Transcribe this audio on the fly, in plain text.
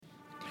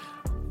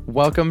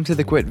Welcome to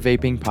the Quit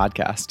Vaping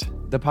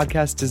Podcast, the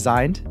podcast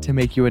designed to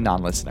make you a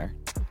non-listener.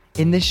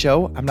 In this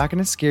show, I'm not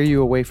going to scare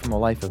you away from a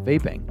life of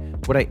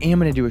vaping. What I am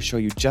going to do is show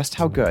you just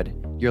how good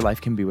your life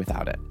can be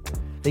without it.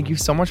 Thank you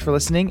so much for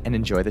listening and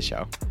enjoy the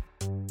show.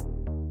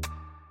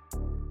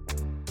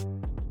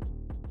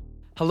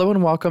 Hello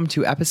and welcome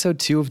to episode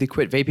 2 of the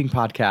Quit Vaping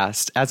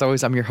Podcast. As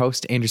always, I'm your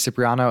host, Andrew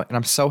Cipriano, and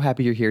I'm so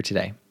happy you're here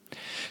today.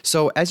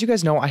 So as you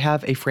guys know, I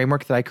have a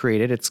framework that I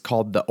created. It's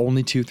called the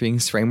Only Two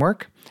Things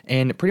Framework.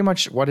 And pretty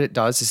much what it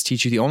does is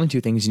teach you the only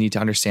 2 things you need to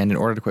understand in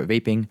order to quit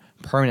vaping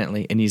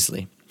permanently and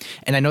easily.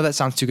 And I know that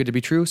sounds too good to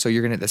be true, so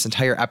you're going to get this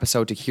entire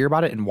episode to hear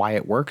about it and why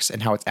it works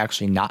and how it's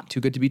actually not too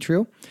good to be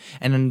true.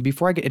 And then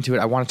before I get into it,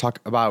 I want to talk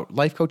about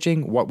life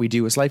coaching, what we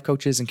do as life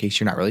coaches in case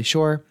you're not really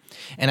sure.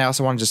 And I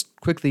also want to just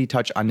quickly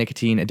touch on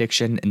nicotine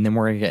addiction, and then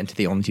we're going to get into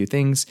the only 2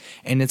 things.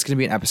 And it's going to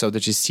be an episode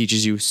that just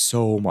teaches you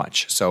so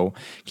much. So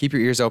keep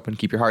your ears open,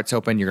 keep your hearts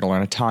open. You're going to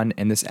learn a ton,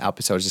 and this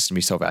episode is just going to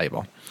be so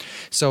valuable.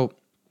 So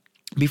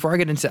before I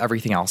get into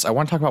everything else, I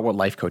want to talk about what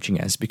life coaching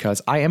is,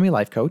 because I am a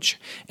life coach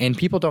and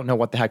people don't know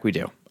what the heck we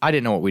do. I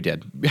didn't know what we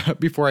did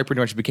before I pretty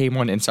much became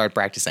one and started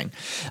practicing.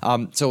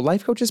 So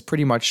life coach is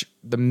pretty much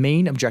the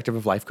main objective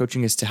of life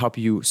coaching is to help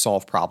you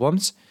solve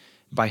problems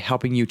by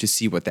helping you to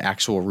see what the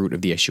actual root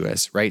of the issue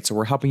is, right? So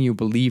we're helping you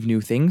believe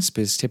new things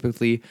because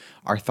typically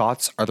our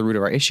thoughts are the root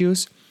of our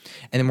issues.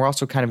 And then we're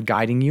also kind of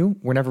guiding you.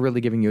 We're never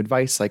really giving you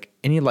advice. Like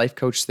any life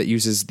coach that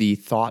uses the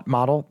thought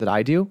model that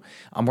I do,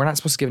 we're not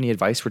supposed to give any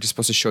advice. We're just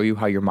supposed to show you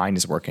how your mind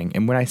is working.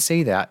 And when I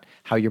say that,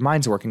 how your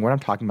mind's working, what I'm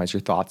talking about is your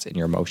thoughts and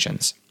your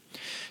emotions.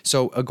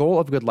 So a goal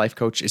of a good life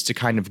coach is to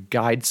kind of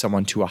guide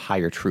someone to a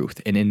higher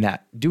truth. And in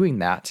that, doing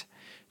that,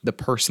 the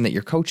person that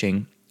you're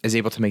coaching is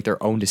able to make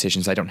their own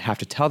decisions. I don't have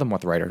to tell them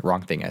what the right or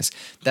wrong thing is.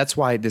 That's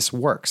why this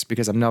works,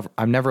 because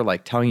I'm never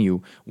like telling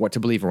you what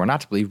to believe or what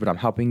not to believe, but I'm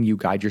helping you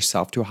guide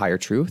yourself to a higher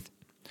truth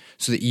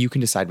so that you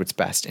can decide what's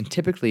best. And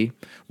typically,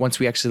 once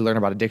we actually learn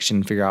about addiction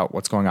and figure out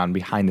what's going on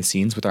behind the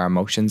scenes with our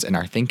emotions and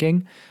our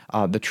thinking,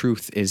 the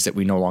truth is that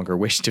we no longer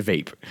wish to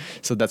vape.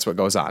 So that's what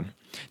goes on.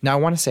 Now,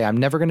 I want to say I'm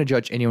never going to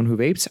judge anyone who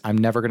vapes. I'm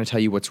never going to tell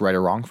you what's right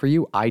or wrong for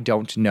you. I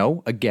don't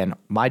know. Again,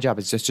 my job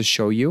is just to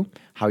show you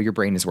how your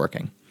brain is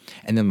working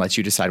and then let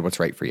you decide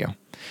what's right for you.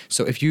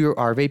 So if you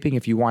are vaping,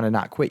 if you want to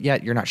not quit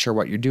yet, you're not sure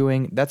what you're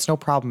doing, that's no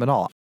problem at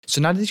all. So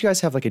now that you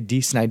guys have like a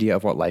decent idea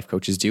of what life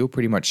coaches do,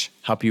 pretty much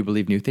help you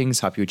believe new things,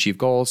 help you achieve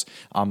goals,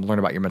 learn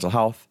about your mental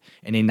health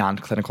in a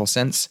non-clinical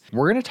sense,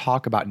 we're going to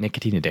talk about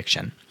nicotine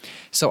addiction.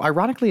 So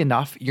ironically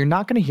enough, you're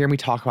not going to hear me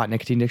talk about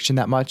nicotine addiction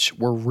that much.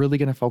 We're really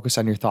going to focus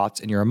on your thoughts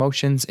and your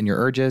emotions and your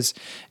urges.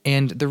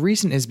 And the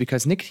reason is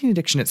because nicotine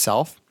addiction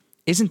itself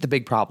isn't the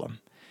big problem.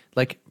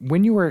 Like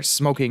when you are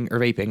smoking or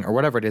vaping or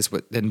whatever it is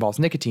that involves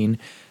nicotine,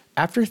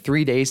 after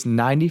 3 days,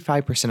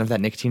 95% of that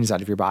nicotine is out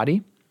of your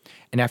body.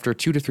 And after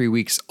 2 to 3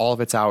 weeks, all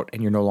of it's out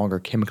and you're no longer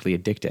chemically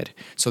addicted.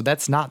 So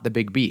that's not the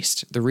big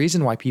beast. The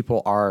reason why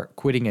people are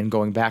quitting and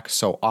going back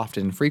so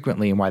often and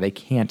frequently and why they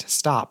can't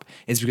stop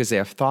is because they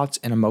have thoughts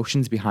and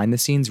emotions behind the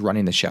scenes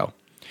running the show.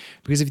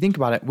 Because if you think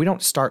about it, we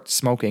don't start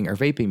smoking or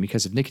vaping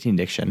because of nicotine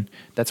addiction.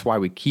 That's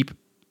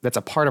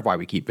a part of why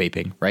we keep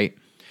vaping, right?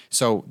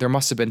 So there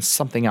must have been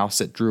something else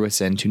that drew us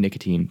into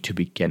nicotine to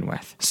begin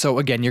with. So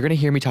again, you're going to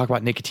hear me talk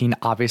about nicotine.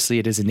 Obviously,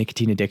 it is a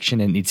nicotine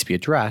addiction and it needs to be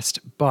addressed.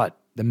 But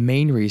the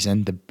main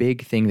reason, the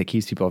big thing that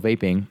keeps people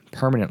vaping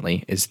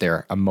permanently is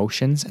their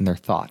emotions and their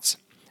thoughts.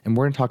 And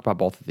we're going to talk about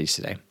both of these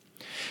today.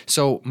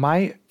 So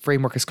my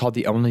framework is called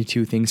the Only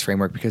Two Things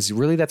Framework because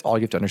really that's all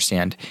you have to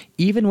understand.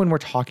 Even when we're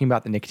talking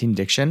about the nicotine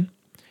addiction,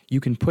 you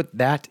can put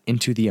that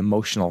into the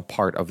emotional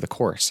part of the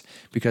course,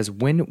 because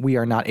when we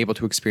are not able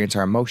to experience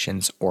our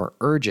emotions or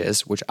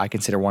urges, which I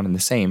consider one and the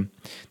same,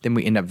 then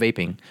we end up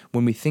vaping.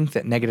 When we think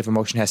that negative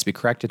emotion has to be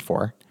corrected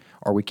for,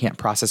 or we can't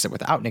process it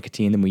without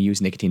nicotine, then we use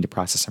nicotine to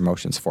process our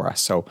emotions for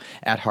us. So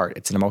at heart,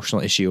 it's an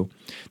emotional issue.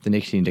 The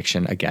nicotine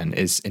addiction, again,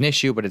 is an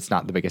issue, but it's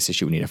not the biggest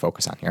issue we need to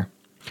focus on here.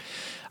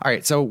 All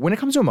right, so when it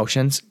comes to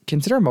emotions,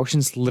 consider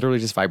emotions literally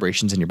just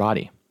vibrations in your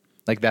body.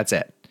 Like that's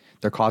it.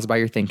 They're caused by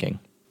your thinking.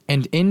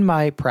 And in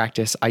my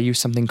practice, I use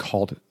something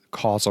called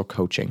causal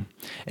coaching.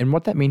 And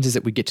what that means is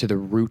that we get to the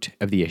root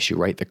of the issue,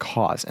 right? The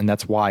cause. And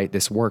that's why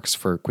this works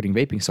for quitting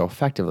vaping so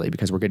effectively,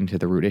 because we're getting to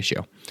the root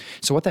issue.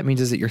 So what that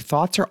means is that your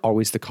thoughts are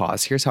always the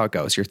cause. Here's how it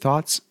goes. Your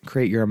thoughts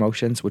create your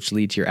emotions, which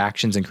lead to your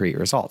actions and create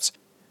your results.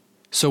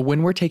 So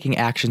when we're taking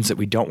actions that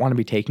we don't want to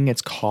be taking,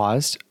 it's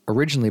caused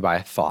originally by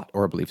a thought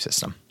or a belief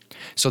system.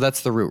 So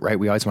that's the root, right?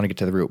 We always want to get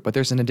to the root. But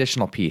there's an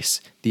additional piece,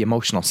 the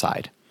emotional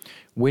side.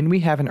 When we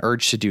have an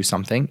urge to do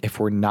something, if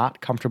we're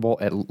not comfortable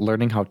at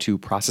learning how to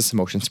process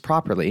emotions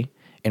properly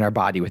in our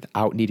body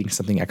without needing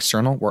something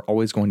external, we're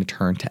always going to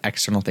turn to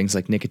external things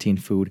like nicotine,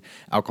 food,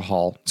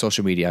 alcohol,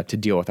 social media to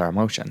deal with our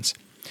emotions.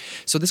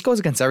 So this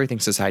goes against everything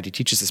society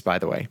teaches us, by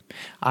the way.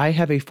 I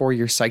have a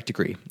 4-year psych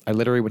degree. I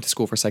literally went to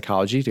school for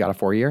psychology, got a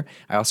 4-year.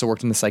 I also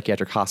worked in the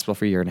psychiatric hospital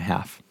for a year and a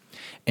half.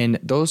 And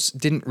those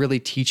didn't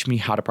really teach me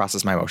how to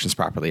process my emotions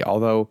properly,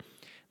 although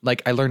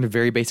like I learned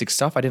very basic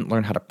stuff. I didn't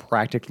learn how to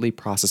practically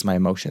process my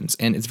emotions.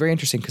 And it's very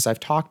interesting because I've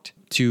talked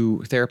to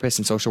therapists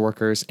and social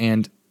workers,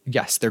 and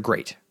yes, they're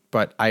great,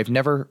 but I've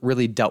never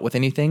really dealt with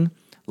anything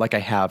like I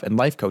have in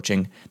life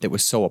coaching that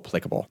was so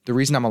applicable. The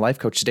reason I'm a life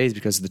coach today is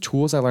because the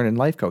tools I learned in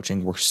life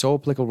coaching were so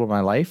applicable to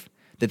my life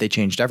that they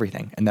changed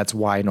everything. And that's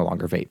why I no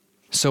longer vape.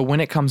 So when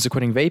it comes to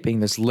quitting vaping,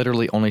 there's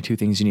literally only two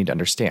things you need to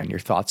understand: your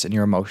thoughts and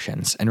your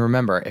emotions. And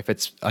remember, if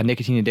it's a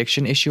nicotine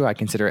addiction issue, I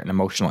consider it an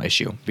emotional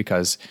issue,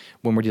 because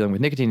when we're dealing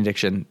with nicotine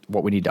addiction,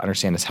 what we need to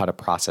understand is how to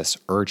process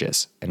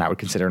urges. And I would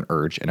consider an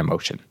urge an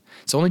emotion.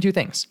 So only two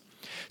things.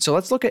 So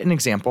let's look at an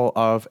example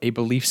of a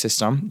belief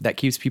system that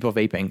keeps people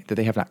vaping that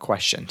they have not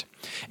questioned.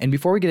 And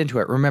before we get into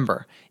it,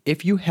 remember,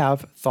 if you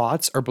have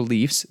thoughts or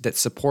beliefs that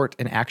support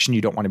an action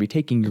you don't want to be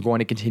taking, you're going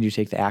to continue to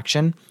take the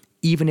action,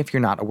 even if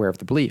you're not aware of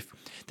the belief.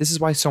 This is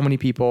why so many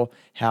people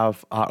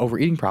have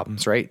overeating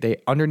problems, right?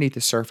 They, underneath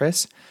the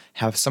surface,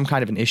 have some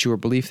kind of an issue or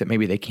belief that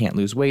maybe they can't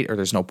lose weight, or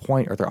there's no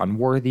point, or they're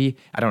unworthy.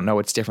 I don't know.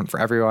 It's different for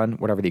everyone,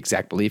 whatever the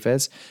exact belief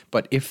is.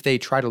 But if they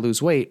try to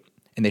lose weight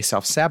and they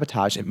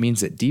self-sabotage, it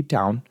means that deep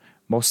down,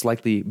 most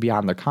likely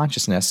beyond their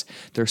consciousness,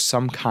 there's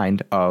some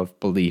kind of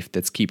belief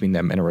that's keeping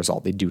them in a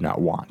result they do not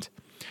want,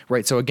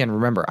 right? So again,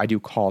 remember, I do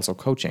causal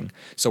coaching.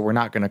 So we're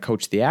not going to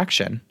coach the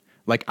action.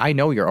 Like, I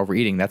know you're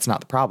overeating. That's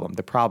not the problem.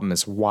 The problem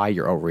is why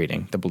you're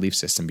overeating, the belief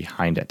system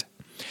behind it.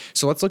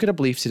 So let's look at a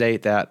belief today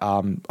that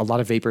a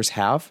lot of vapors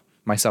have,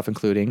 myself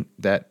including,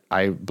 that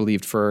I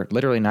believed for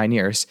literally 9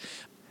 years,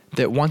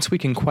 that once we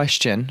can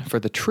question for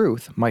the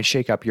truth might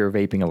shake up your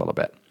vaping a little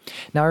bit.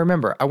 Now,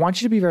 remember, I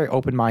want you to be very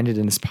open-minded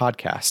in this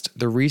podcast.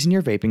 The reason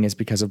you're vaping is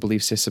because of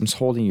belief systems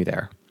holding you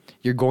there.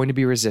 You're going to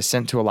be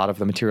resistant to a lot of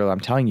the material I'm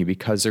telling you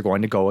because they're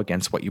going to go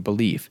against what you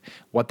believe.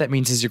 What that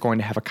means is you're going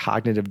to have a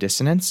cognitive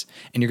dissonance,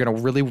 and you're going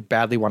to really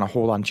badly want to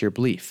hold on to your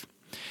belief.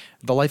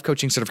 The life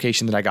coaching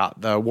certification that I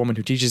got, the woman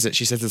who teaches it,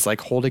 she says it's like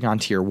holding on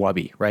to your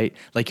wubby, right?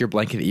 Like your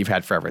blanket that you've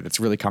had forever that's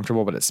really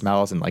comfortable, but it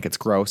smells and like it's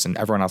gross and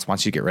everyone else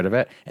wants you to get rid of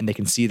it, and they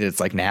can see that it's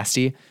like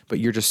nasty, but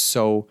you're just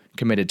so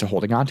committed to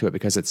holding on to it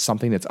because it's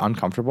something that's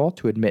uncomfortable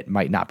to admit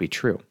might not be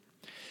true.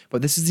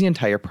 But this is the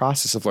entire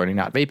process of learning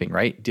not vaping,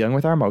 right? Dealing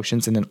with our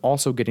emotions and then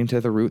also getting to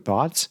the root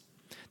thoughts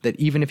that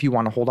even if you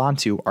want to hold on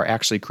to are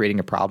actually creating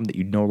a problem that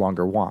you no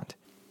longer want.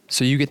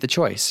 So you get the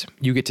choice.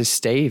 You get to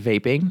stay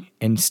vaping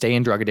and stay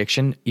in drug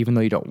addiction even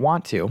though you don't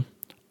want to,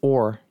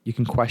 or you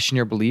can question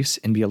your beliefs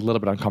and be a little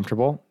bit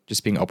uncomfortable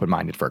just being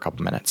open-minded for a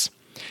couple minutes.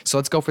 So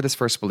let's go for this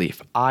first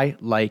belief. I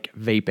like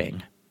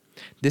vaping.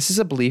 This is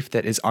a belief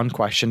that is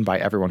unquestioned by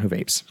everyone who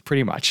vapes,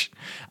 pretty much.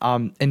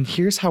 And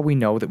here's how we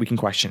know that we can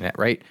question it,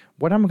 right?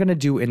 What I'm going to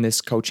do in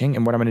this coaching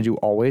and what I'm going to do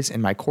always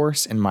in my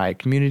course, in my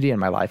community, and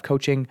my live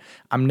coaching,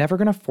 I'm never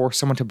going to force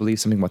someone to believe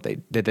something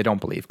that they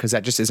don't believe, because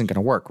that just isn't going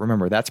to work.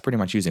 Remember, that's pretty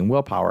much using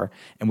willpower,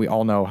 and we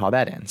all know how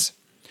that ends.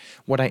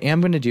 What I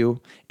am going to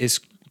do is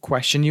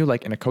question you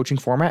like in a coaching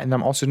format, and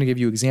I'm also going to give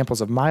you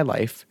examples of my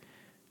life,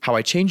 how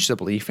I changed the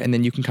belief, and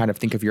then you can kind of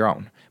think of your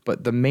own.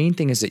 But the main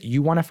thing is that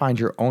you want to find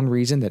your own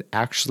reason that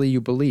actually you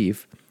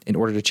believe in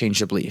order to change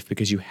the belief,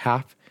 because you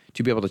have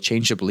to be able to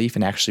change the belief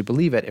and actually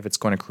believe it if it's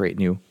going to create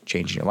new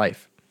change in your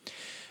life.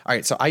 All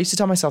right, so I used to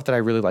tell myself that I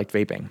really liked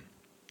vaping.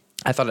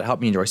 I thought it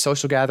helped me enjoy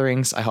social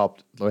gatherings. I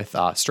helped with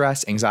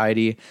stress,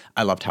 anxiety.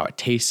 I loved how it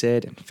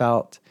tasted and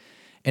felt.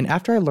 And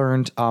after I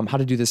learned how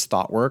to do this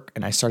thought work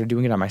and I started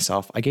doing it on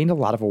myself, I gained a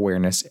lot of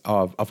awareness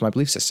of my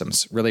belief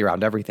systems, really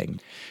around everything.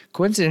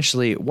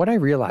 Coincidentally, what I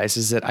realized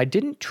is that I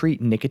didn't treat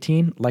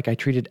nicotine like I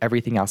treated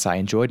everything else I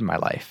enjoyed in my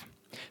life.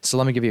 So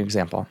let me give you an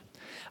example.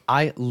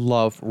 I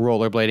love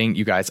rollerblading.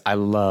 You guys, I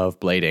love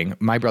blading.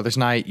 My brothers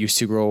and I used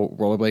to go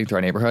rollerblading through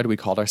our neighborhood. We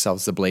called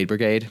ourselves the Blade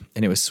Brigade,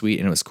 and it was sweet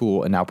and it was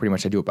cool. And now pretty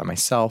much I do it by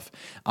myself.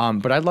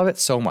 But I love it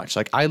so much.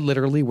 Like, I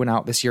literally went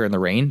out this year in the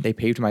rain. They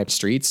paved my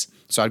streets,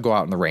 so I'd go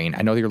out in the rain.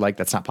 I know you're like,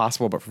 that's not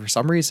possible, but for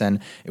some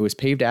reason, it was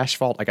paved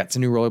asphalt. I got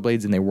some new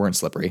rollerblades and they weren't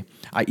slippery.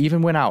 I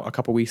even went out a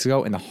couple weeks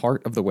ago in the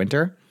heart of the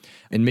winter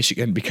in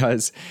Michigan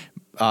because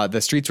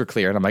the streets were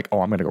clear, and I'm like, oh,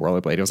 I'm going to go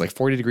rollerblade. It was like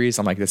 40 degrees.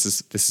 I'm like, this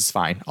is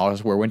fine. I'll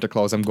just wear winter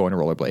clothes. I'm going to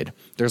rollerblade.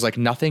 There's like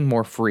nothing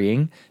more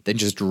freeing than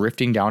just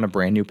drifting down a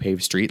brand new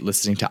paved street,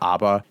 listening to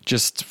ABBA,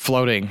 just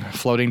floating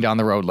down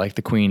the road like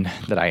the queen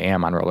that I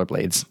am on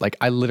rollerblades. Like,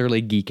 I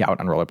literally geek out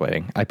on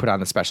rollerblading. I put on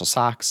the special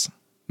socks,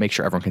 make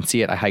sure everyone can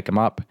see it. I hike them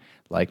up,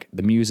 like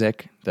the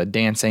music, the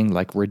dancing,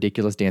 like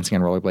ridiculous dancing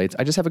on rollerblades.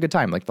 I just have a good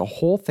time. Like, the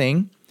whole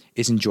thing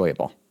is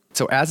enjoyable.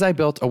 So as I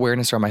built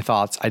awareness around my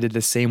thoughts, I did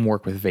the same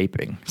work with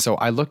vaping. So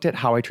I looked at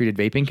how I treated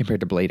vaping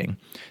compared to blading.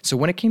 So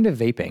when it came to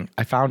vaping,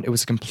 I found it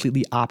was a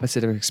completely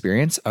opposite of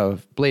experience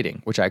of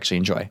blading, which I actually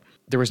enjoy.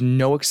 There was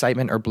no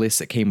excitement or bliss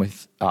that came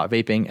with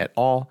vaping at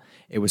all.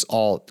 It was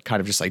all kind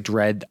of just like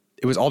dread.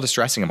 It was all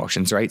distressing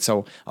emotions, right?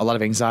 So a lot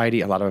of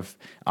anxiety, a lot of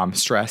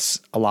stress,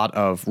 a lot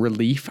of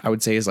relief, I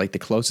would say, is like the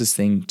closest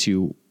thing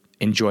to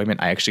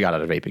enjoyment I actually got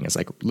out of vaping is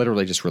like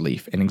literally just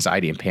relief, and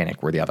anxiety and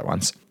panic were the other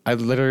ones. I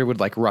literally would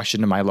like rush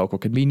into my local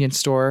convenience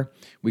store.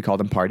 We called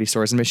them party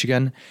stores in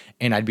Michigan.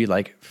 And I'd be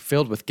like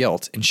filled with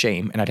guilt and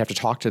shame. And I'd have to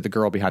talk to the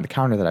girl behind the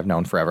counter that I've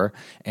known forever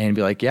and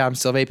be like, yeah, I'm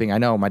still vaping. I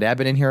know my dad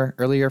been in here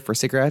earlier for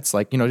cigarettes.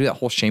 Like, do that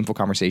whole shameful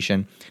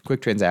conversation,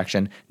 quick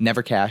transaction,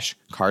 never cash,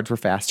 cards were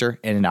faster,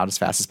 in and out as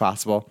fast as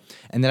possible.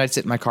 And then I'd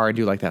sit in my car and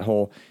do like that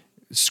whole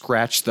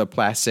scratch the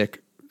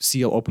plastic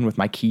seal open with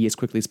my key as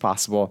quickly as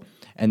possible,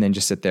 and then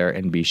just sit there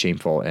and be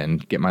shameful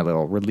and get my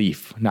little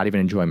relief, not even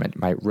enjoyment,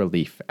 my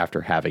relief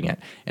after having it,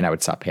 and I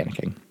would stop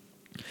panicking.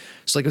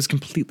 So like it was a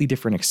completely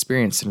different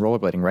experience than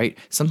rollerblading, right?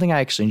 Something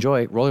I actually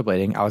enjoy,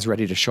 rollerblading, I was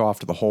ready to show off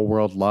to the whole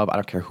world, love, I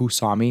don't care who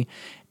saw me,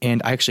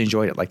 and I actually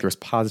enjoyed it. Like there was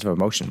positive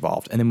emotion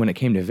involved. And then when it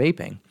came to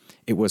vaping,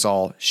 it was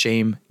all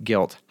shame,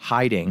 guilt,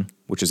 hiding,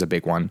 which is a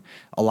big one,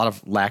 a lot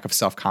of lack of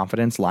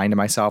self-confidence, lying to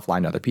myself,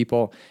 lying to other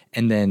people,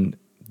 and then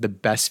the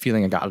best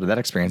feeling I got out of that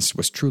experience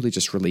was truly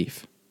just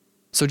relief.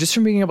 So just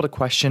from being able to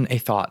question a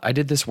thought, I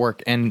did this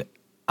work and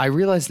I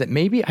realized that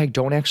maybe I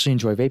don't actually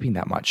enjoy vaping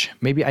that much.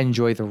 Maybe I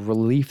enjoy the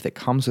relief that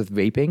comes with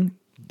vaping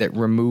that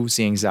removes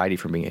the anxiety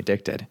from being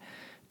addicted.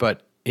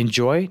 But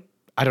enjoy,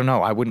 I don't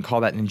know. I wouldn't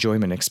call that an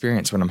enjoyment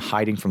experience when I'm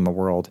hiding from the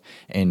world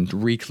and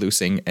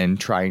reclusing and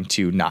trying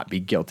to not be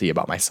guilty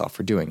about myself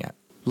for doing it.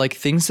 Like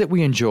things that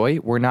we enjoy,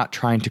 we're not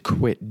trying to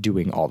quit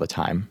doing all the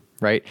time,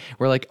 right?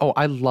 We're like, oh,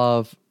 I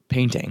love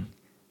painting.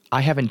 I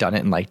haven't done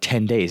it in like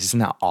 10 days. Isn't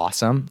that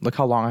awesome? Look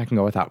how long I can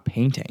go without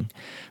painting.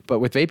 But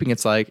with vaping,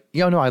 it's like,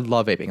 no, I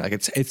love vaping. Like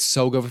it's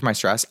so good with my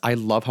stress. I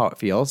love how it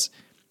feels.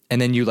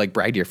 And then you like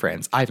brag to your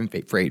friends, I haven't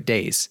vaped for 8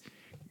 days.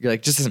 You're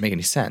like, just doesn't make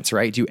any sense,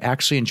 right? Do you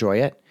actually enjoy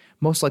it?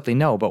 Most likely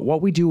no. But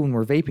what we do when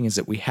we're vaping is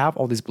that we have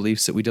all these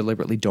beliefs that we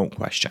deliberately don't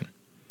question.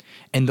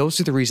 And those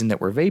are the reason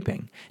that we're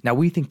vaping. Now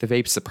we think the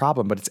vape's the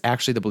problem, but it's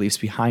actually the beliefs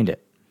behind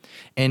it.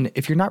 And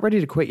if you're not ready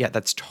to quit yet,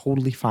 that's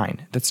totally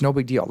fine. That's no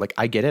big deal. Like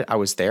I get it. I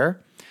was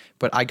there.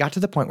 But I got to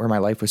the point where my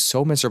life was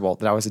so miserable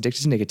that I was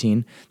addicted to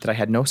nicotine, that I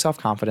had no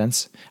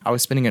self-confidence. I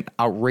was spending an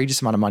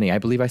outrageous amount of money. I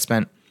believe I've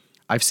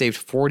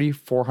saved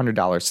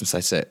 $4,400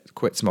 since I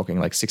quit smoking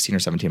like 16 or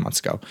 17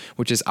 months ago,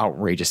 which is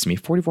outrageous to me.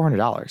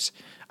 $4,400.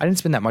 I didn't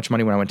spend that much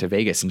money when I went to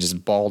Vegas and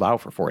just balled out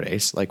for 4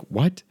 days. Like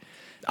what?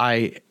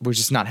 I was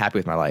just not happy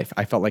with my life.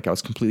 I felt like I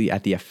was completely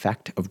at the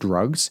effect of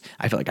drugs.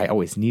 I felt like I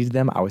always needed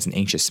them. I was an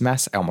anxious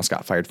mess. I almost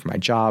got fired from my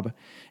job.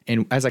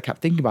 And as I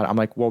kept thinking about it, I'm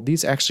like, well,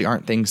 these actually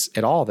aren't things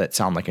at all that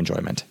sound like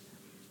enjoyment.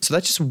 So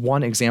that's just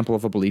one example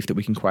of a belief that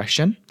we can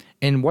question.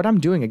 And what I'm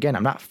doing, again,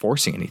 I'm not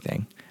forcing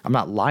anything. I'm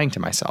not lying to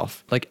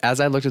myself. Like as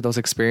I looked at those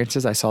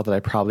experiences, I saw that I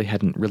probably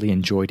hadn't really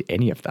enjoyed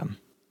any of them.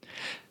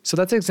 So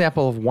that's an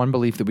example of one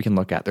belief that we can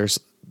look at. There's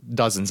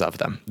dozens of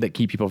them that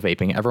keep people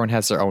vaping. Everyone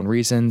has their own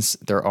reasons,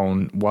 their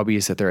own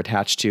wubbies that they're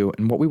attached to.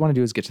 And what we want to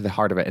do is get to the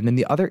heart of it. And then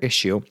the other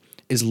issue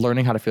is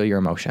learning how to feel your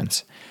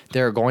emotions.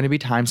 There are going to be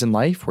times in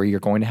life where you're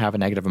going to have a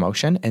negative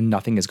emotion and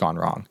nothing has gone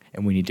wrong.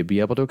 And we need to be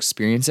able to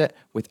experience it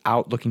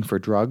without looking for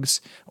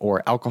drugs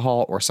or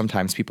alcohol, or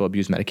sometimes people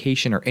abuse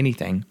medication or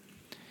anything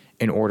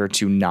in order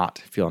to not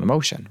feel an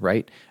emotion,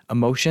 right?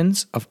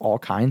 Emotions of all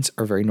kinds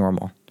are very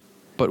normal.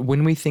 But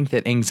when we think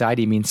that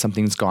anxiety means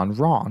something's gone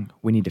wrong,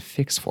 we need to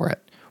fix for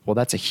it. Well,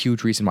 that's a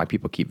huge reason why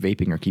people keep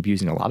vaping or keep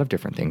using a lot of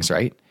different things,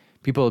 right?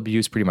 People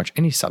abuse pretty much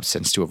any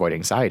substance to avoid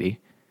anxiety.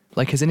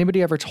 Like, has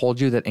anybody ever told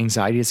you that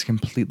anxiety is a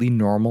completely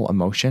normal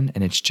emotion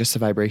and it's just a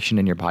vibration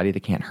in your body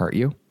that can't hurt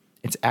you?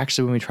 It's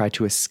actually when we try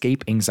to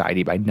escape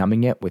anxiety by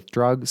numbing it with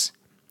drugs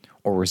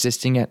or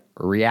resisting it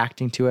or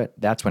reacting to it,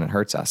 that's when it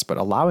hurts us. But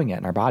allowing it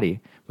in our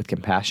body with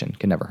compassion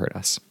can never hurt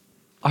us.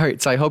 All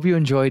right, so I hope you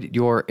enjoyed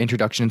your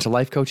introduction into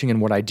life coaching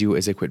and what I do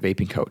as a quit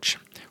vaping coach.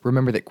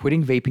 Remember that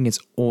quitting vaping is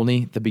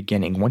only the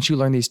beginning. Once you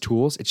learn these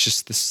tools, it's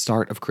just the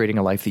start of creating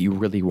a life that you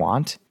really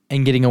want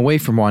and getting away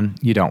from one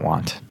you don't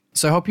want.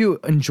 So I hope you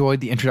enjoyed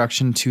the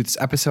introduction to this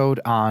episode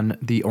on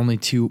the Only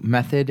Two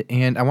method.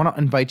 And I want to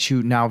invite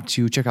you now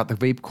to check out the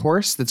vape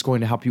course that's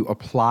going to help you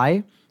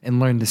apply and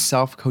learn the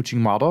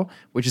self-coaching model,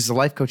 which is a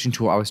life coaching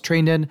tool I was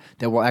trained in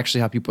that will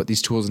actually help you put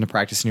these tools into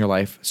practice in your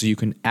life so you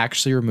can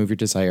actually remove your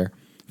desire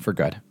for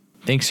good.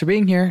 Thanks for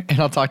being here, and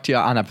I'll talk to you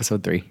on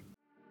episode 3.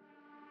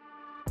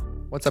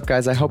 What's up,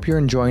 guys? I hope you're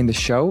enjoying the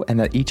show and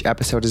that each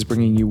episode is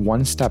bringing you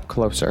one step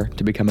closer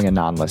to becoming a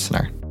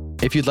non-listener.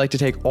 If you'd like to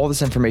take all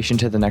this information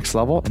to the next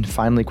level and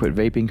finally quit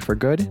vaping for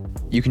good,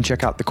 you can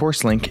check out the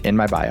course link in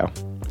my bio.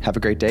 Have a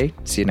great day.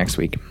 See you next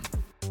week.